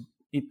it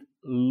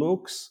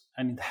looks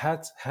and it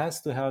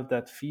has to have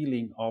that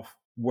feeling of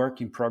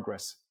work in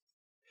progress.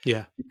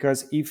 Yeah.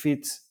 Because if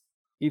it's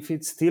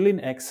still in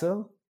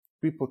Excel,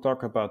 people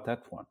talk about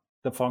that one,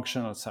 the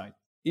functional side.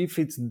 If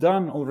it's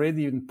done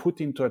already and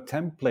put into a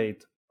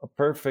template, a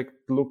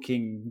perfect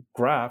looking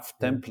graph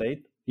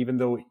template, even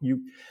though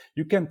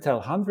you can tell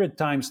 100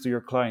 times to your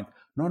client,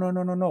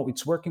 no,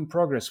 it's work in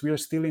progress. We are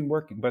still in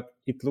working, but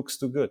it looks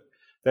too good.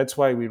 That's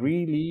why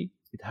it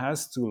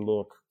has to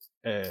look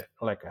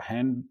like a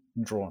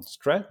hand-drawn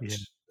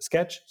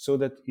sketch so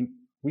that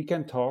we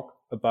can talk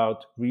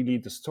about really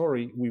the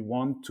story we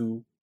want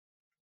to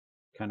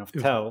kind of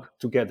tell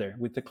together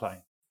with the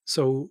client.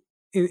 So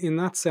in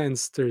that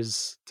sense,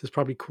 there's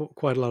probably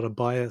quite a lot of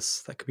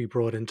bias that could be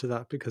brought into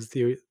that, because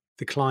the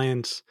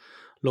client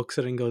looks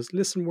at it and goes,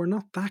 "Listen, we're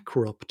not that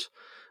corrupt.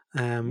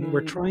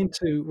 We're trying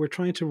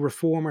to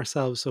reform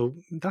ourselves. So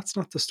that's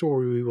not the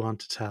story we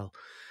want to tell."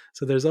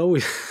 So there's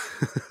always,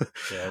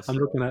 Yes. I'm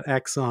looking at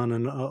Exxon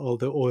and all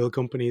the oil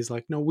companies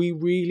like, no, we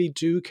really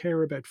do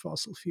care about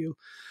fossil fuel.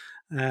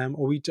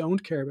 Or we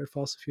don't care about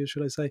fossil fuel,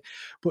 should I say?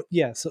 But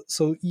yeah,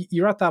 so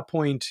you're at that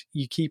point.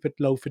 You keep it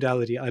low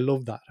fidelity. I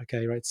love that.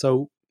 Okay, right.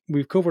 So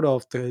we've covered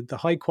off the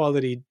high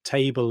quality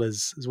table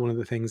is one of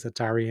the things that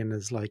Darjan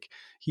is like.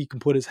 He can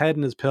put his head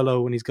in his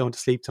pillow when he's going to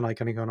sleep tonight,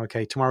 kind of going,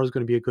 okay, tomorrow's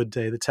going to be a good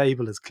day. The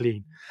table is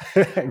clean.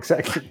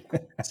 Exactly.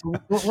 So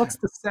what's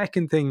the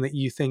second thing that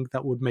you think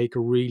that would make a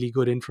really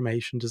good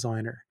information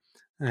designer?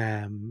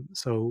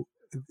 So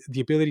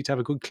the ability to have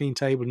a good clean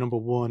table, number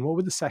one. What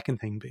would the second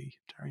thing be,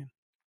 Darjan?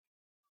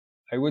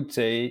 I would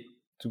say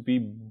to be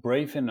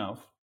brave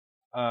enough,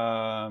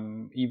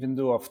 even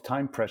though of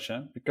time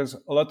pressure, because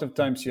a lot of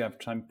times you have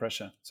time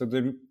pressure. So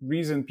the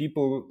reason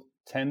people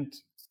tend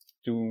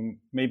to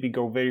maybe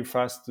go very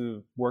fast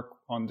to work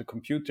on the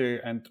computer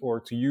and or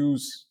to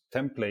use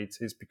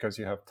templates is because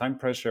you have time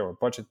pressure or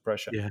budget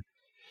pressure. Yeah.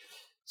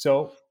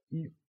 So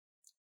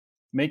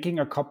making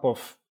a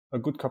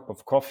good cup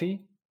of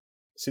coffee,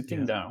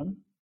 sitting down,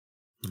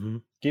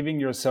 giving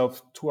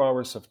yourself 2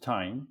 hours of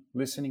time,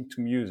 listening to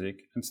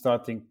music and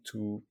starting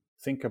to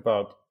think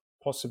about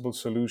possible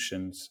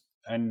solutions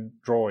and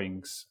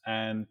drawings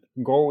and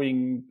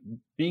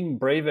being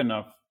brave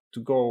enough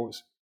to go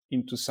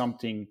into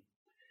something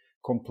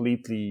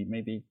completely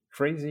maybe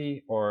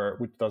crazy or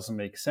which doesn't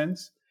make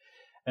sense.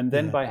 And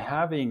then by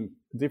having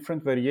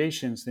different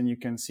variations, then you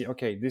can see,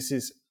 okay, this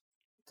is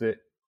the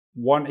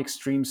one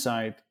extreme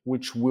side,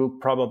 which will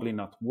probably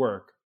not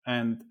work.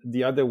 And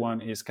the other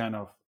one is kind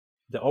of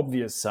the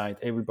obvious side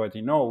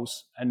everybody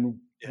knows. And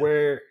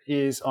where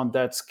is on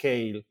that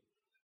scale,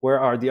 where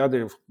are the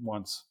other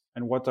ones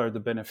and what are the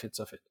benefits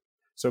of it?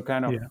 So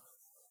kind of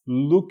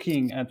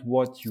looking at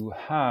what you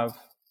have,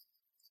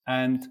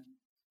 and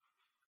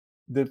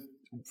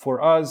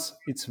for us,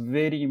 it's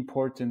very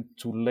important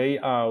to lay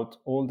out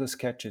all the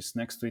sketches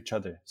next to each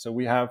other. So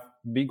we have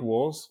big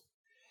walls,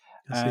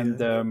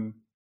 and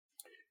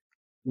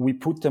we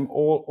put them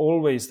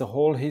always, the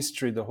whole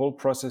history, the whole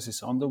process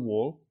is on the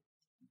wall,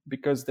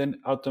 because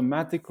then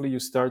automatically you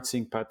start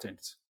seeing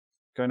patterns.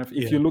 Kind of,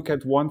 if you look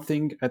at one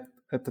thing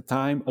at the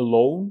time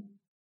alone,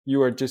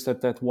 you are just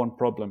at that one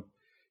problem.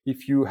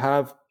 If you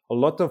have a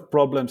lot of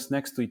problems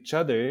next to each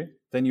other,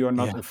 then you are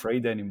not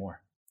afraid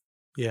anymore.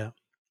 Yeah.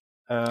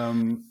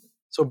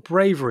 So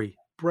bravery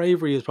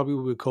is probably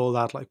what we call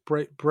that, like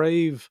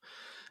brave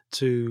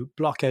to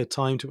block out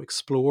time to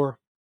explore,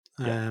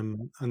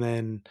 and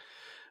then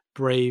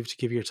brave to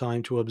give your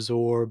time to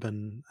absorb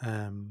and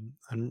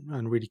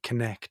really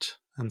connect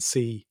and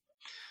see.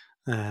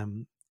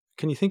 Can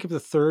you think of the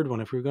third one?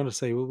 If we were going to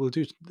say, well, we'll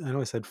do, I know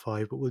I said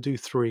 5, but we'll do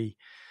 3.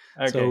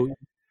 Okay. So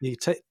the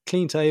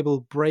clean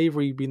table,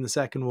 bravery being the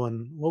second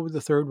one. What would the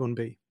third one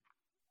be?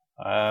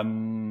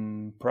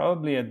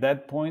 Probably at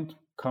that point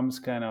comes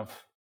kind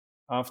of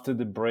after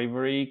the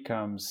bravery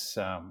comes,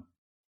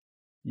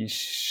 you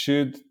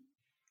should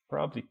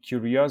probably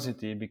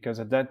curiosity, because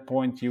at that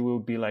point you will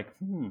be like,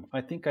 I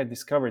think I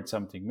discovered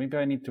something. Maybe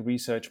I need to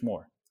research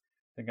more.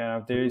 And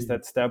kind of there is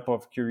that step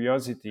of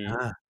curiosity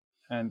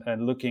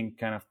and looking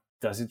kind of,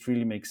 does it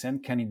really make sense?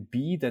 Can it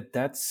be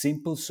that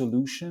simple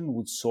solution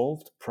would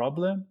solve the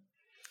problem?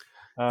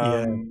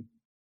 I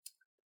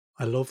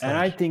love that. And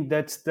I think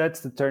that's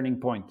the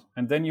turning point.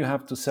 And then you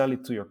have to sell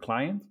it to your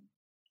client.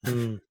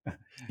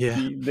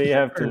 They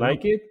have to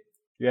like it.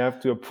 You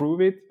have to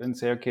approve it and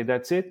say, okay,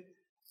 that's it.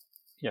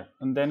 Yeah.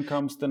 And then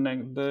comes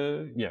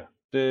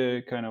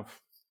the kind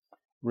of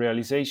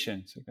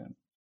realizations again.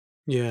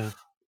 Yeah.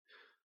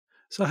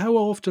 So how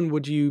often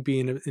would you be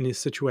in a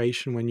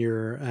situation when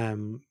you're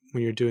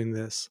when you're doing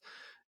this,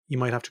 you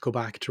might have to go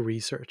back to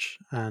research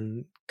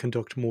and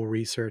conduct more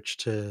research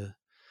to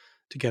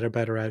get a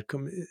better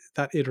outcome.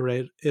 That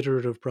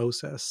iterative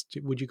process,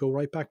 would you go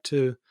right back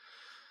to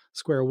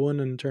square one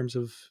in terms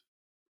of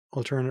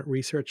alternate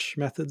research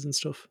methods and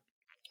stuff?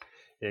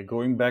 Yeah,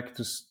 going back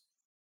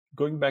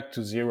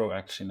to zero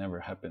actually never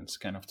happens,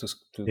 kind of to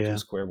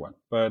square one.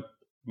 But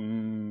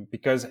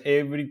because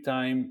every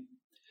time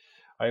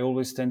I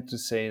always tend to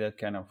say that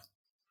kind of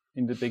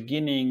in the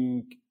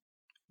beginning,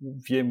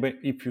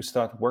 if you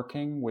start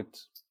working with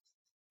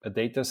a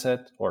data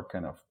set or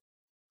kind of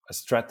a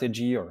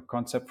strategy or a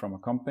concept from a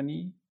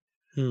company,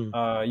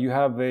 you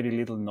have very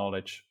little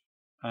knowledge,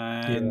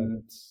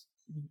 and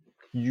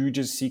you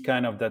just see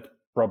kind of that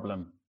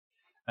problem.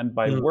 And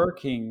by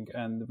working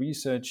and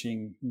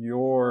researching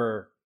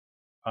your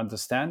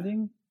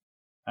understanding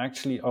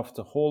actually of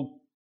the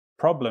whole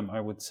problem, I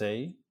would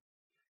say,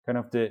 kind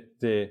of the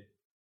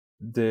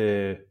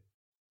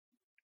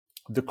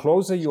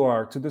closer you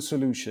are to the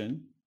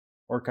solution,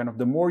 or kind of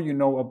the more you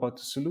know about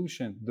the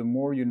solution, the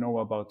more you know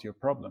about your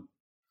problem.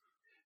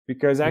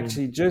 Because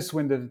actually just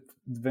when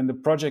the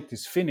project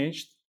is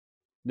finished,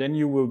 then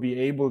you will be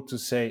able to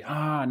say,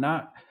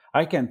 now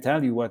I can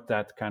tell you what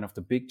that kind of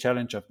the big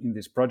challenge in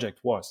this project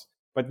was.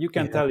 But you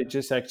can tell it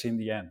just actually in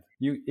the end.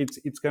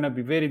 It's going to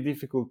be very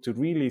difficult to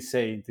really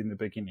say it in the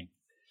beginning.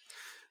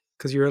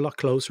 Because you're a lot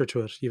closer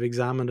to it. You've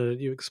examined it,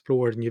 you've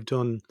explored, and you've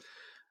done,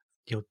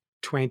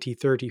 20,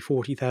 30,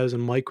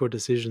 40,000 micro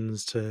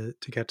decisions to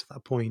get to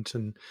that point.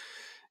 And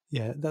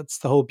yeah, that's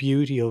the whole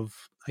beauty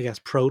of, I guess,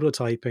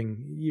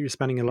 prototyping. You're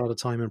spending a lot of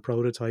time in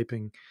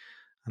prototyping,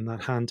 and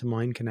that hand to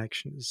mind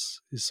connection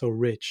is so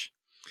rich.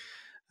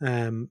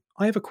 I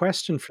have a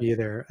question for you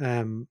there.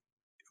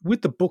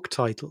 With the book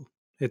title,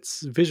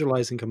 it's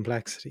Visualizing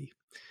Complexity.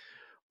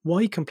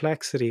 Why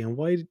complexity, and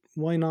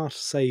why not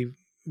say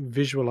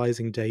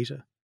visualizing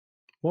data?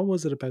 What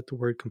was it about the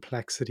word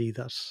complexity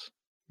that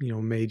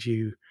made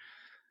you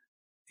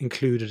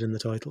include it in the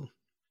title?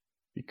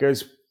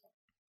 Because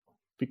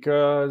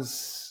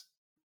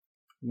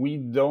we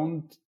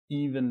don't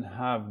even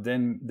have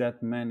then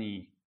that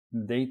many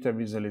data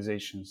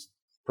visualizations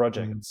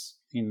projects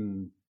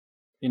in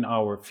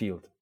our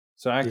field.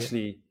 So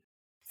actually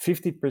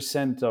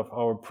 50% of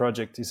our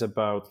project is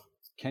about,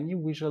 can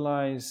you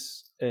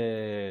visualize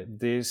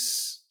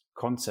this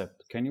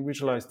concept? Can you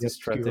visualize this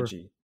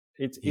strategy?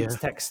 It's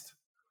text.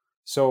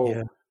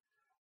 So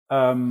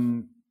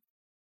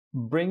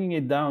bringing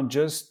it down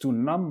just to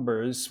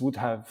numbers would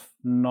have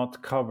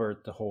not covered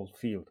the whole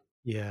field.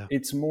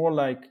 It's more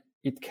like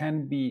it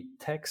can be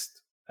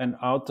text, and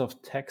out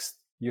of text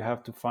you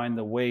have to find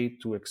a way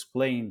to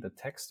explain the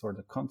text or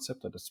the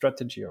concept or the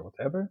strategy or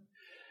whatever.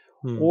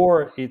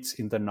 Or it's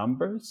in the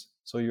numbers,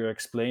 so you're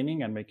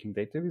explaining and making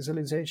data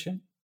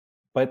visualization.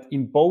 But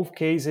in both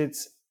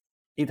cases,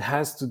 it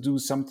has to do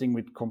something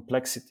with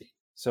complexity.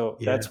 So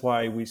that's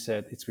why we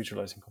said it's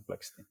visualizing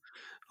complexity.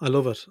 I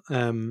love it.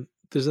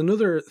 There's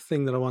another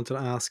thing that I wanted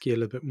to ask you a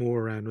little bit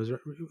more around. Was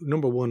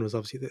number one was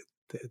obviously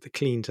the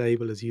clean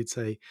table, as you'd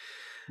say.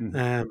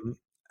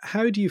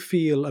 How do you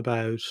feel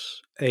about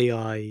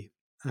AI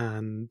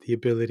and the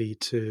ability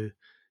to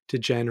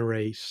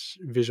generate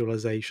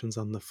visualizations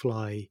on the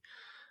fly,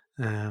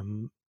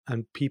 and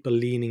people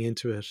leaning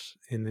into it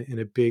in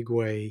a big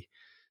way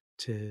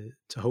to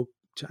hope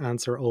to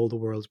answer all the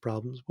world's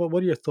problems?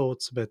 What are your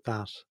thoughts about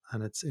that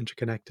and its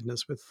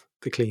interconnectedness with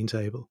the clean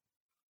table?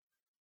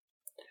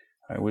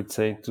 I would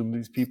say to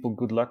these people,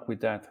 good luck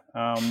with that.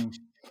 No,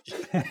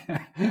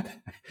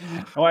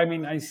 I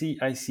mean, I see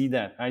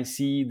that. I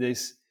see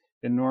this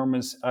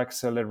enormous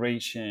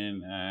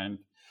acceleration and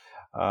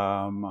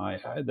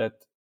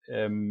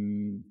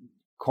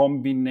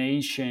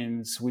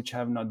combinations which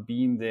have not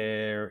been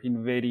there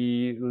in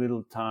very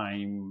little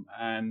time,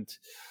 and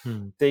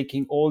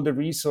taking all the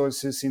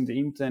resources in the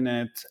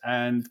internet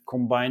and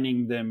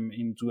combining them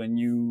into a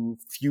new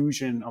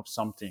fusion of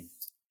something.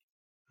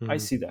 I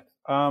see that.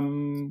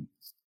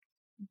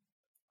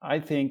 I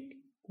think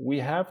we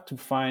have to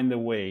find a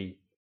way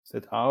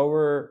that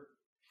our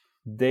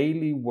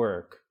daily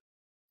work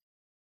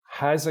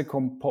has a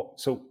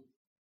so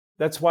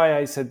that's why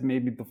I said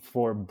maybe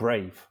before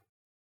brave.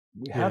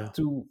 We have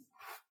to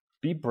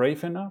be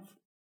brave enough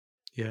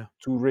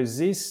to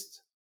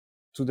resist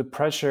to the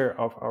pressure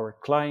of our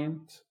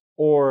client,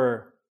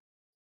 or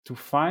to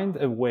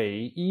find a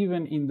way,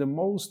 even in the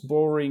most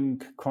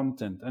boring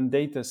content and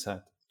data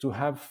set, to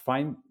have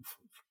fun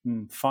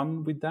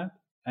with that,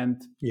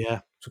 and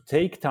to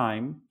take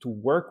time to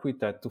work with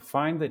that, to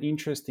find an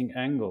interesting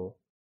angle.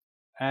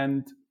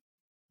 And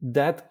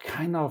that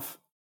kind of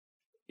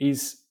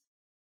is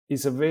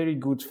a very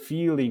good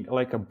feeling,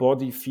 like a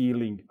body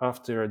feeling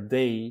after a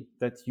day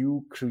that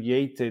you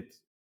created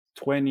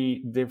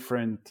 20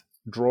 different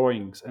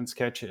drawings and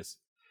sketches.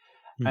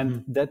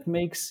 And that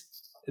makes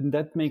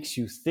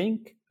you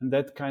think, and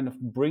that kind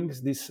of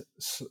brings this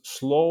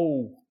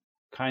slow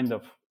kind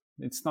of,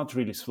 it's not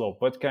really slow,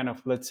 but kind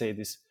of, let's say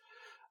this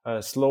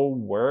slow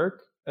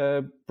work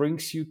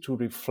brings you to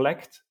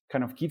reflect,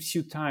 kind of gives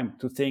you time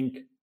to think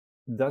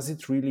does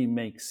it really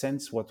make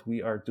sense what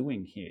we are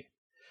doing here?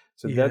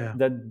 So Yeah.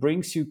 that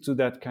brings you to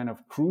that kind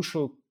of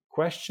crucial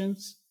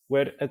questions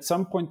where at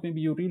some point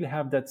maybe you really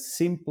have that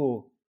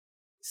simple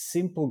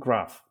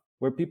graph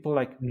where people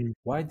like,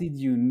 why did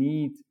you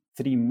need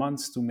 3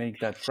 months to make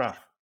that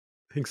graph?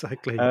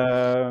 Exactly.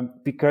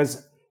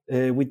 Because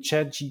with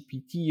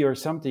ChatGPT or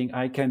something,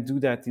 I can do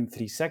that in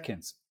 3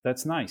 seconds.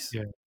 That's nice.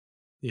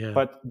 Yeah.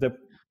 But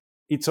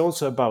it's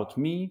also about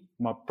me,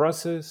 my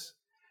process,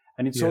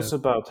 and it's also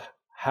about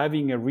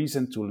having a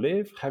reason to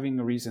live, having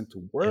a reason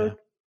to work.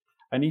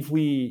 And if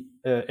we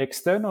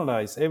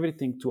externalize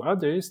everything to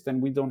others, then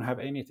we don't have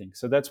anything.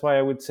 So that's why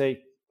I would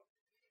say,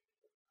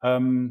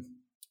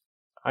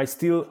 I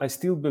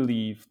still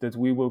believe that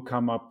we will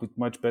come up with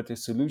much better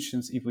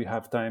solutions if we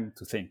have time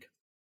to think.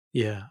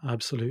 Yeah,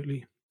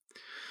 absolutely.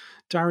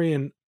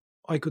 Darjan,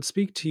 I could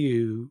speak to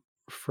you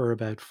for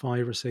about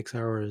 5 or 6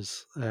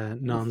 hours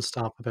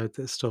nonstop about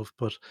this stuff,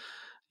 but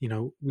you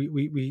know,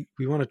 we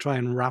want to try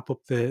and wrap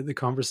up the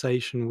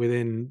conversation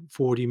within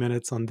 40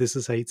 minutes on This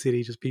Is Hate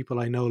City. Just people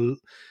I know,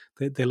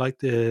 they like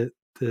the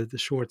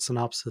short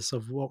synopsis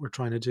of what we're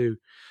trying to do.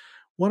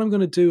 What I'm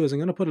going to do is I'm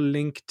going to put a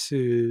link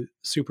to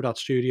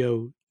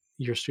Super.studio,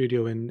 your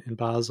studio in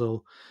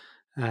Basel,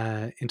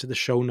 into the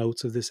show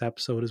notes of this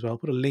episode as well.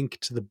 Put a link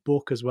to the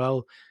book as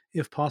well.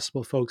 If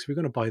possible, folks, if you're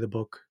going to buy the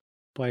book,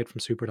 buy it from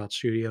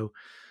Super.studio.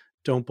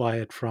 Don't buy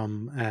it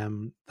from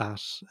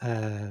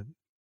that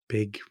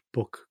big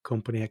book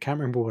company. I can't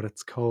remember what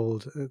it's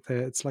called.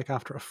 It's like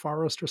After a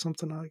Forest or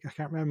something. I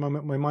can't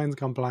remember. My mind's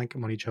gone blank.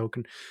 I'm only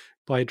joking.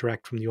 Buy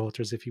direct from the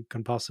authors if you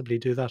can possibly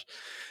do that.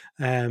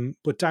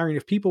 But Darjan,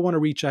 if people want to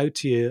reach out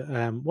to you,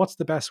 what's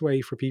the best way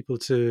for people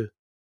to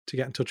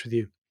get in touch with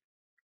you?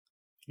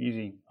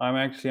 Easy. I'm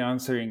actually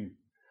answering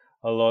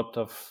a lot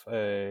of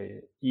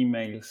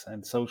emails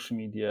and social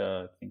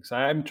media things.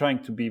 I'm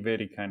trying to be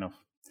very kind of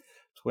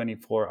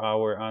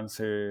 24-hour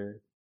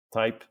answer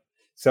type.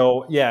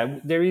 So yeah,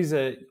 there is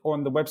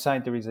on the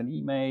website there is an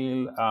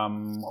email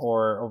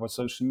or over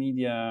social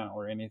media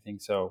or anything.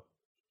 So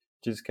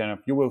just kind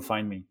of, you will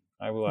find me.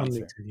 I will On answer.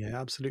 LinkedIn, yeah,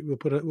 absolutely.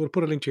 We'll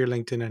put a link to your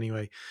LinkedIn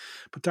anyway.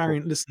 But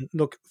Darjan, listen,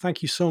 look,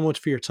 thank you so much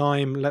for your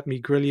time. Let me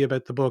grill you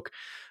about the book.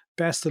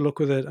 Best of luck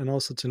with it, and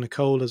also to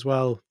Nicole as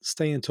well.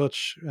 Stay in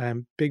touch.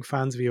 Big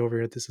fans of you over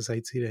here at This Is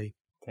Hate City.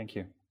 Thank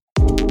you.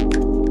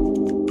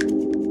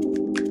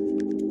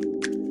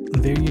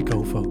 There you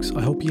go, folks.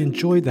 I hope you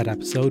enjoyed that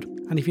episode.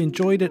 And if you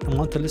enjoyed it and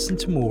want to listen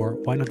to more,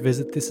 why not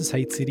visit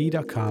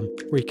thisishatecd.com,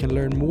 where you can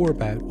learn more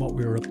about what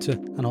we're up to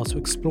and also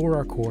explore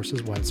our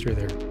courses whilst you're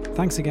there.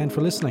 Thanks again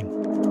for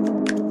listening.